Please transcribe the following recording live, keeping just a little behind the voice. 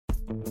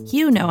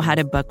You know how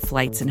to book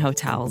flights and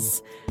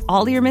hotels.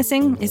 All you're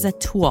missing is a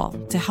tool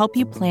to help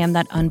you plan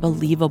that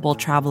unbelievable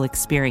travel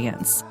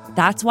experience.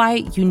 That's why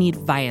you need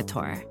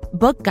Viator.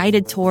 Book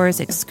guided tours,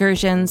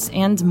 excursions,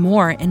 and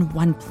more in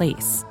one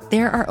place.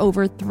 There are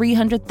over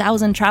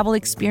 300,000 travel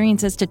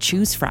experiences to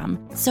choose from,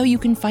 so you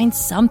can find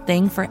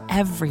something for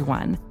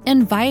everyone.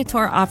 And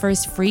Viator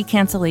offers free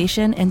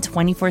cancellation and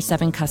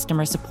 24/7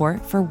 customer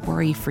support for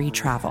worry-free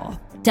travel.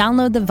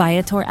 Download the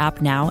Viator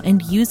app now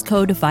and use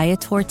code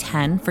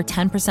Viator10 for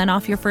 10%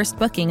 off your first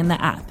booking in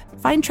the app.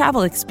 Find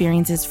travel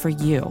experiences for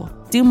you.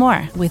 Do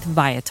more with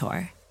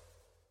Viator.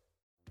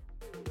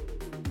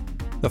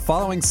 The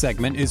following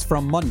segment is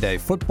from Monday,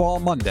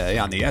 Football Monday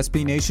on the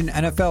SB Nation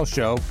NFL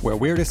Show, where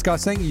we're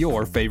discussing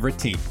your favorite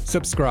team.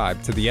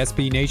 Subscribe to the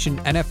SB Nation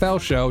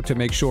NFL Show to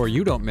make sure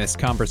you don't miss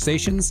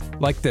conversations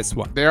like this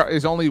one. There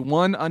is only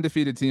one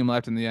undefeated team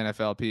left in the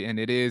NFLP, and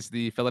it is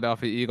the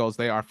Philadelphia Eagles.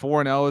 They are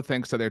 4-0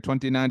 thanks to their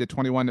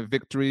 29-21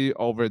 victory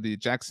over the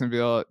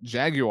Jacksonville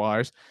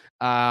Jaguars.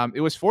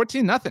 It was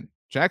 14-0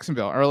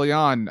 Jacksonville early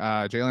on.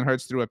 Jalen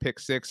Hurts threw a pick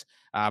six,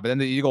 but then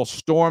the Eagles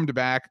stormed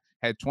back,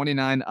 had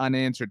 29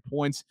 unanswered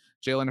points.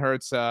 Jalen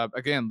Hurts,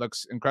 again,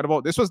 looks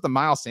incredible. This was the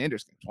Miles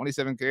Sanders game.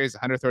 27 carries,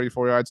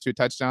 134 yards, 2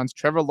 touchdowns.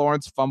 Trevor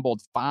Lawrence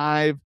fumbled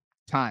 5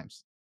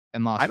 times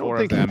and lost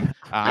 4 of them.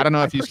 I don't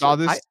know if you saw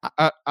this.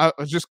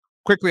 Just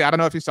quickly, I don't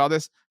know if you saw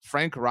this.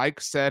 Frank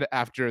Reich said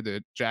after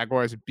the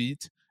Jaguars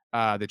beat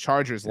the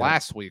Chargers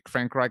last week,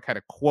 Frank Reich had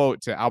a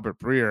quote to Albert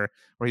Breer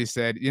where he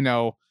said,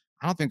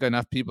 I don't think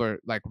enough people are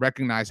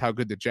recognize how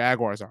good the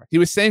Jaguars are. He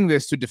was saying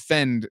this to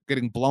defend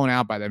getting blown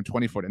out by them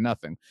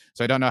 24-0.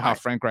 So I don't know how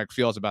Frank Reich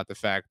feels about the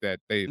fact that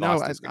they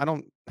lost this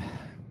game.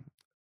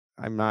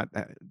 I'm not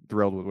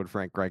thrilled with what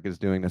Frank Reich is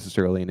doing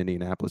necessarily in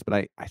Indianapolis,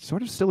 but I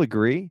sort of still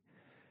agree.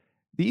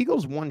 The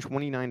Eagles won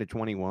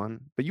 29-21,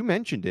 but you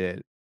mentioned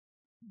it.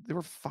 There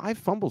were 5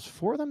 fumbles.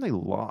 4 of them they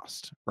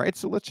lost, right?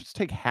 So let's just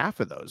take half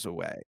of those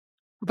away.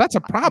 That's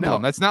a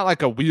problem. That's not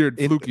like a weird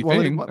fluky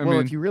thing.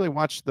 If you really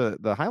watch the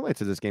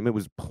highlights of this game, it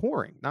was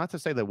pouring. Not to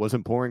say that it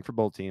wasn't pouring for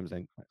both teams.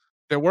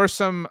 There were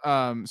some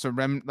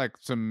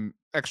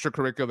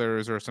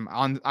extracurriculars or some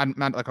I'm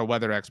not like a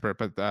weather expert,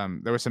 but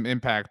there was some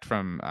impact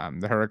from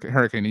the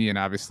Hurricane Ian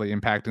obviously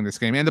impacting this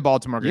game and the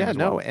Baltimore game.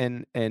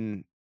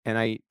 And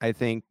I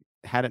think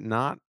had it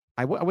not,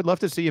 I would love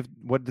to see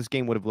what this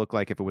game would have looked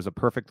like if it was a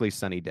perfectly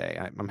sunny day.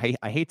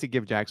 I hate to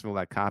give Jacksonville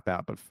that cop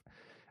out, but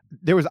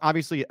there was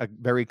obviously a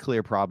very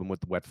clear problem with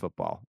the wet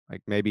football.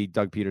 Like maybe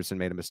Doug Peterson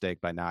made a mistake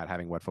by not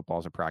having wet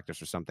footballs in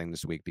practice or something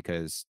this week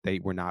because they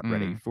were not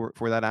ready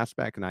for that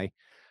aspect. And I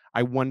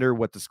wonder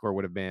what the score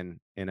would have been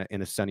in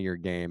a sunnier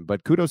game.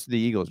 But kudos to the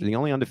Eagles. They're the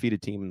only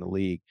undefeated team in the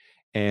league.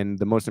 And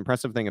the most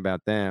impressive thing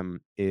about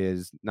them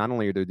is not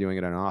only are they doing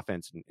it on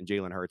offense, and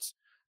Jalen Hurts,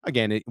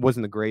 again, it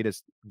wasn't the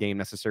greatest game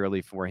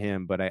necessarily for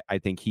him, but I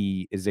think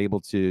he is able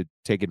to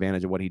take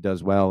advantage of what he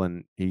does well,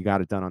 and he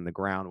got it done on the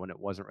ground when it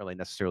wasn't really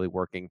necessarily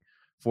working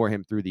for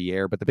him through the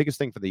air. But the biggest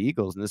thing for the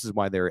Eagles, and this is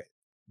why they're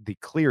the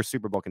clear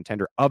Super Bowl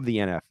contender of the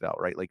NFL,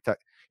 right? Like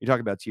you talk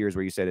about tiers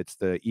where you said it's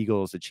the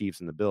Eagles, the Chiefs,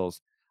 and the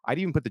Bills. I'd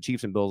even put the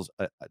Chiefs and Bills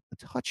a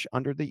touch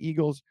under the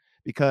Eagles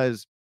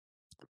because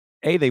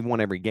A, they've won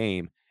every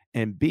game,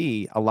 and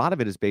B, a lot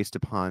of it is based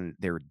upon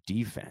their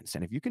defense.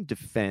 And if you can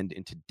defend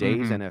in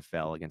today's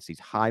NFL against these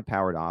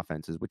high-powered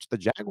offenses, which the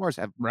Jaguars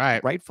have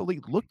rightfully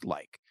looked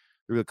like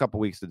through a couple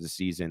weeks of the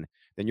season,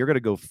 then you're going to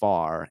go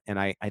far. And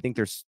I think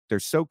they're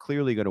so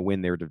clearly going to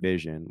win their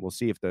division. We'll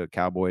see if the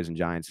Cowboys and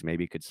Giants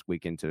maybe could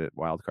squeak into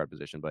wild card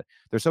position, but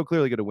they're so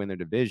clearly going to win their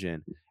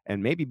division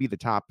and maybe be the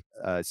top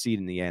seed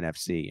in the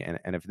NFC.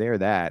 And if they're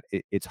that,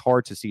 it's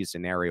hard to see a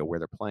scenario where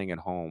they're playing at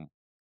home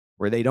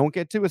where they don't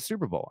get to a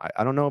Super Bowl.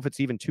 I don't know if it's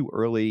even too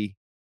early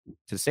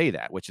to say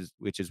that, which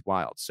is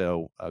wild.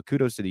 So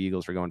kudos to the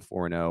Eagles for going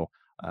 4-0.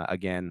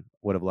 Again,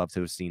 would have loved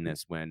to have seen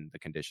this when the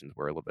conditions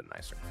were a little bit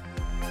nicer.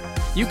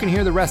 You can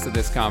hear the rest of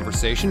this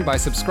conversation by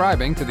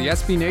subscribing to the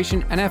SB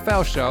Nation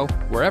NFL Show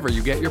wherever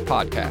you get your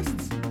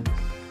podcasts.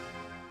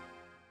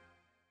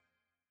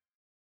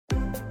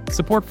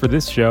 Support for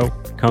this show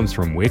comes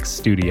from Wix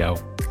Studio.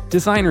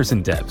 Designers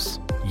and devs,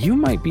 you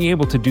might be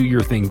able to do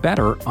your thing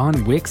better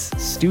on Wix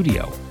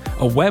Studio,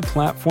 a web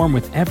platform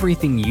with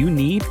everything you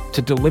need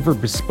to deliver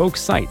bespoke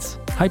sites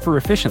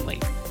hyper-efficiently.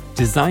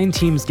 Design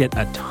teams get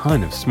a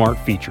ton of smart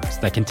features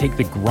that can take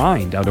the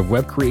grind out of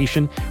web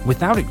creation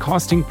without it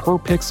costing per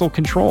pixel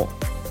control.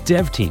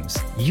 Dev teams,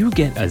 you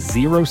get a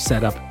zero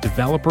setup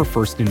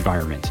developer-first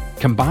environment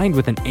combined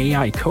with an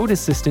AI code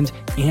assistant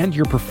and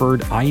your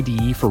preferred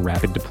IDE for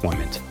rapid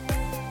deployment.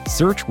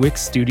 Search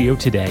Wix Studio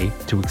today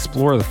to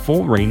explore the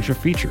full range of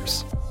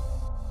features.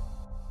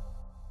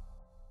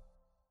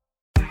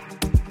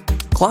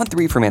 Claude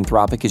 3 from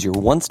Anthropic is your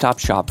one-stop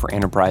shop for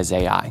enterprise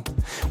AI.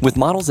 With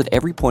models at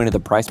every point of the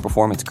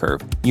price-performance curve,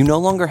 you no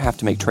longer have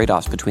to make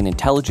trade-offs between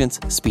intelligence,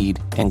 speed,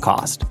 and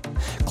cost.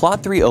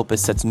 Claude 3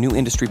 Opus sets new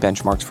industry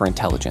benchmarks for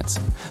intelligence.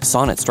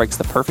 Sonnet strikes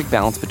the perfect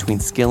balance between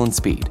skill and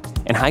speed.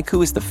 And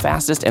Haiku is the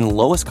fastest and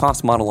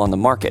lowest-cost model on the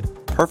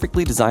market,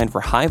 perfectly designed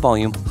for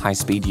high-volume,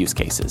 high-speed use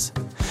cases.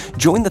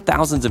 Join the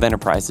thousands of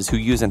enterprises who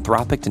use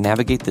Anthropic to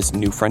navigate this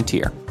new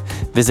frontier.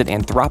 Visit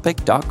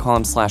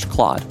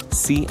anthropic.com/Claude,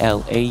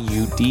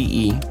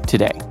 CLAUDE,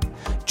 today.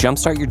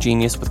 Jumpstart your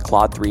genius with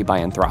Claude 3 by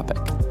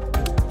Anthropic.